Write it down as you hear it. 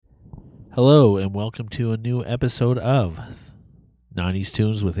Hello, and welcome to a new episode of 90s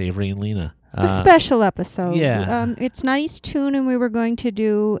Tunes with Avery and Lena. A special episode. Yeah. It's 90s tune, and we were going to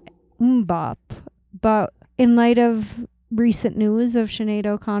do Mbop. But in light of recent news of Sinead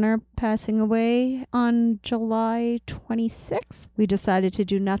O'Connor passing away on July 26th, we decided to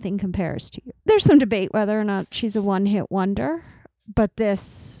do Nothing Compares to You. There's some debate whether or not she's a one-hit wonder, but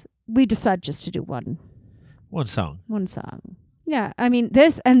we decided just to do one song. One song. Yeah, I mean,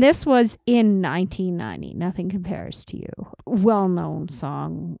 this was in 1990. Nothing Compares to You. Well-known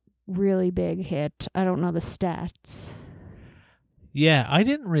song, really big hit. I don't know the stats. Yeah, I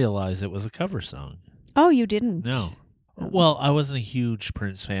didn't realize it was a cover song. Oh, you didn't? No. Well, I wasn't a huge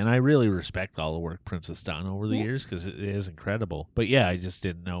Prince fan. I really respect all the work Prince has done over the years because it is incredible. But yeah, I just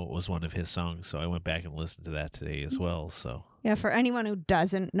didn't know it was one of his songs, so I went back and listened to that today as well. So yeah, for anyone who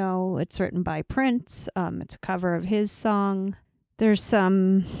doesn't know, it's written by Prince. It's a cover of his song. There's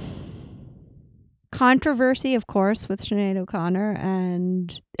some controversy, of course, with Sinead O'Connor,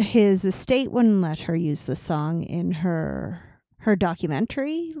 and his estate wouldn't let her use the song in her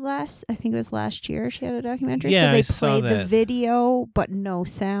documentary I think it was last year she had a documentary. Yeah, so they I saw played that. the video, but no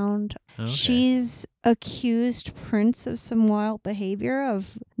sound. Okay. She's accused Prince of some wild behavior,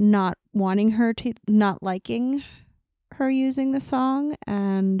 of not liking her using the song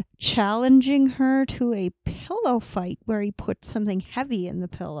and challenging her to a pillow fight where he put something heavy in the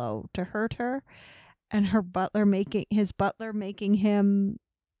pillow to hurt her, and his butler making him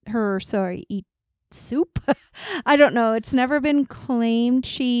eat soup. I don't know. It's never been claimed.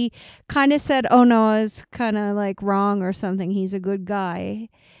 She kind of said, oh no, I was kind of like wrong or something. He's a good guy.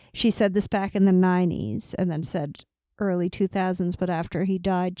 She said this back in the 90s and then said early 2000s, but after he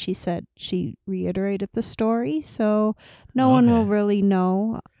died, she said she reiterated the story. So no one will really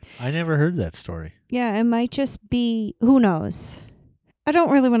know. I never heard that story. Yeah, it might just be, who knows? I don't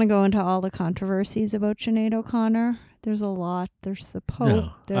really want to go into all the controversies about Sinead O'Connor. There's a lot. There's the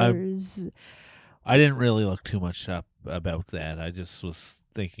Pope. I didn't really look too much up about that. I just was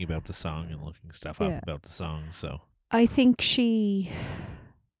thinking about the song and looking stuff up about the song. So I think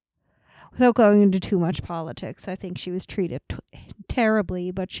without going into too much politics, I think she was treated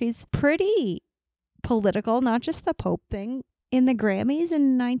terribly, but she's pretty political, not just the Pope thing. In the Grammys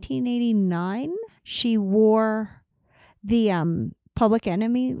in 1989, she wore the Public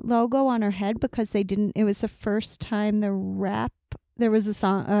Enemy logo on her head because it was the first time there was a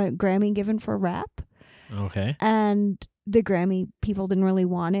Grammy given for rap. Okay. And the Grammy people didn't really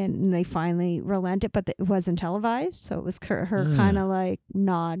want it, and they finally relented, but it wasn't televised, so it was her kind of like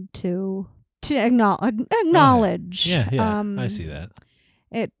nod to acknowledge. Yeah, I see that.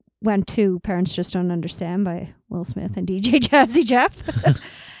 It went to Parents Just Don't Understand by Will Smith and DJ Jazzy Jeff.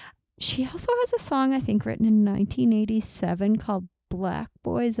 She also has a song, I think, written in 1987 called Black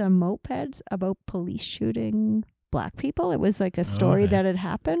Boys on Mopeds about police shooting black people. It was like a story that had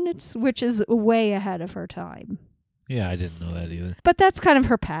happened, which is way ahead of her time. Yeah, I didn't know that either. But that's kind of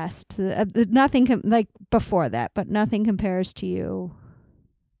her past. Before that, but Nothing Compares to You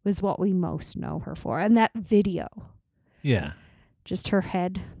was what we most know her for. And that video. Yeah. Just her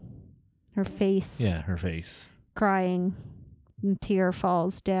head, her face. Yeah, her face. Crying. And a tear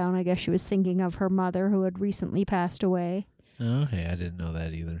falls down. I guess she was thinking of her mother who had recently passed away. Okay, I didn't know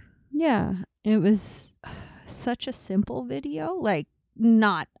that either. Yeah, it was such a simple video, like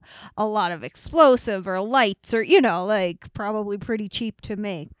not a lot of explosive or lights or, probably pretty cheap to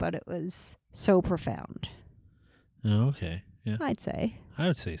make, but it was so profound. Okay, yeah. I'd say. I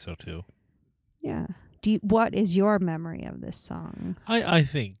would say so too. Yeah. What is your memory of this song? I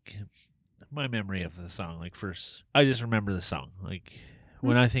think my memory of the song, like first, I just remember the song. Like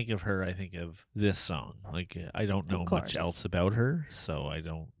when I think of her, I think of this song. Like I don't know much else about her, so I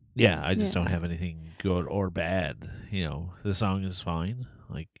don't. Yeah, I just don't have anything good or bad. The song is fine.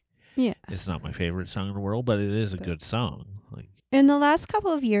 Like, it's not my favorite song in the world, but it is a good song. Like, in the last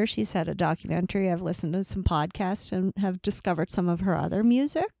couple of years, she's had a documentary. I've listened to some podcasts and have discovered some of her other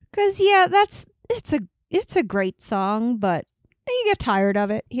music. Because it's a great song, but you get tired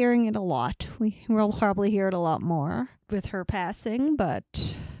of it, hearing it a lot. We'll probably hear it a lot more with her passing,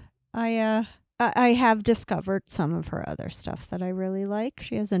 but I have discovered some of her other stuff that I really like.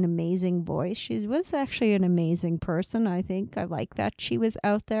 She has an amazing voice. She was actually an amazing person, I think. I like that she was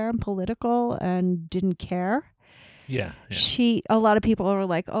out there and political and didn't care. Yeah. A lot of people were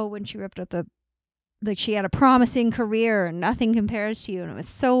like, oh, when she ripped up she had a promising career and Nothing Compares to You, and it was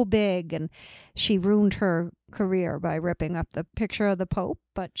so big, and she ruined her career by ripping up the picture of the Pope.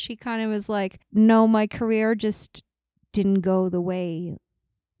 But she kind of was like, no, my career just didn't go the way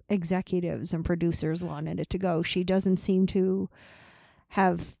executives and producers wanted it to go. She doesn't seem to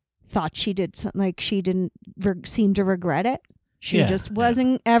have thought she did something, like she didn't seem to regret it. She Yeah, just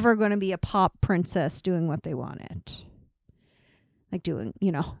wasn't ever going to be a pop princess doing what they wanted. Like doing,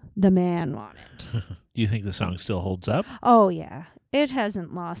 the man wanted. Do you think the song still holds up? Oh, yeah. It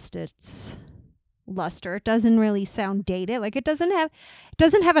hasn't lost its luster. It doesn't really sound dated. Like it doesn't have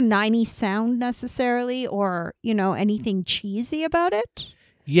a 90s sound necessarily, or, anything cheesy about it.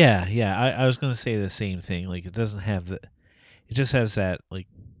 Yeah. I was going to say the same thing. Like it doesn't have it just has that like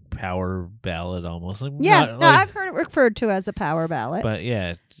power ballad almost. Like, yeah, I've heard it referred to as a power ballad. But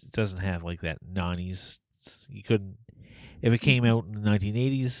yeah, it doesn't have like that 90s. You couldn't, if it came out in the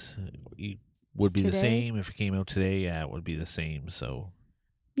 1980s, it would be the same. If it came out today, yeah, it would be the same. So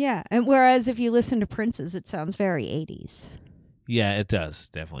yeah, and whereas if you listen to Prince's, it sounds very 80s. Yeah, it does.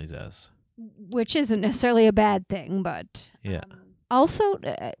 Definitely does. Which isn't necessarily a bad thing, but yeah. Also,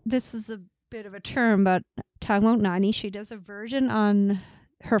 this is a bit of a term, but talking about 90s, she does a version on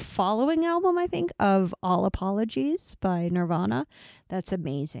her following album, I think, of All Apologies by Nirvana. That's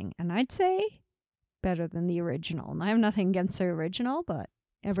amazing. And I'd say better than the original. And I have nothing against the original, but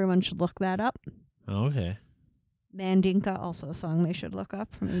everyone should look that up. Okay. Mandinka, also a song they should look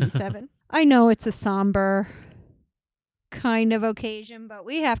up from 87. I know it's a somber kind of occasion, but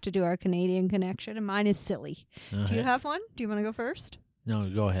we have to do our Canadian connection, and mine is silly. Okay. Do you have one? Do you want to go first? No,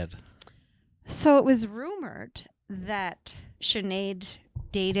 go ahead. So it was rumored that Sinead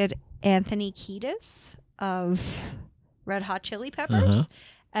dated Anthony Kiedis of Red Hot Chili Peppers,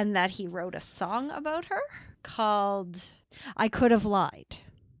 and that he wrote a song about her called I Could Have Lied.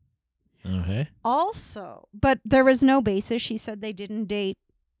 Okay. Also, but there was no basis. She said they didn't date.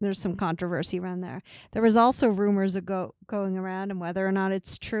 There's some controversy around there. There was also rumors going around, and whether or not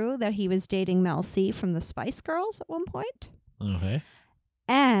it's true, that he was dating Mel C from the Spice Girls at one point. Okay.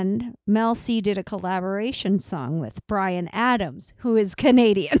 And Mel C did a collaboration song with Bryan Adams, who is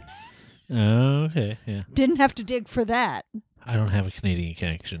Canadian. Okay, yeah. Didn't have to dig for that. I don't have a Canadian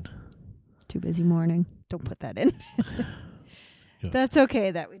connection. Too busy mourning. Don't put that in. That's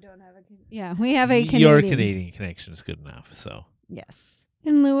okay that we don't have a... Yeah, we have a Canadian... Your Canadian connection is good enough, so... Yes.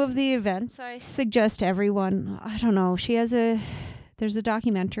 In lieu of the events, I suggest everyone... I don't know. There's a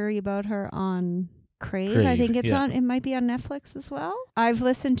documentary about her on... Crave. I think it's on. It might be on Netflix as well. I've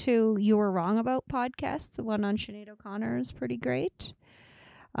listened to You Were Wrong About podcast. The one on Sinead O'Connor is pretty great.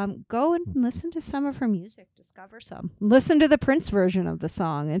 Go and listen to some of her music. Discover some. Listen to the Prince version of the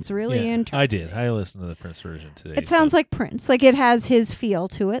song. It's really interesting. I did. I listened to the Prince version today. It sounds like Prince. Like it has his feel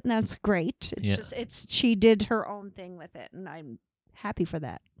to it, and that's great. She did her own thing with it, and I'm happy for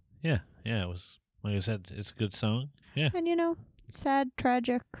that. Yeah. It was, like I said, it's a good song. Yeah. And sad,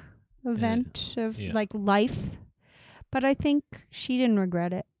 tragic event of like life, but I think she didn't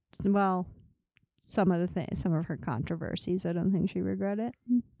regret it. Well, some of her controversies, I don't think she regretted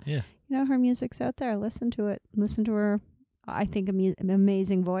it. Yeah, her music's out there. Listen to it. Listen to her. I think an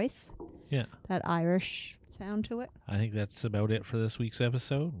amazing voice. Yeah, that Irish sound to it. I think that's about it for this week's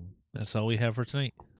episode. That's all we have for tonight.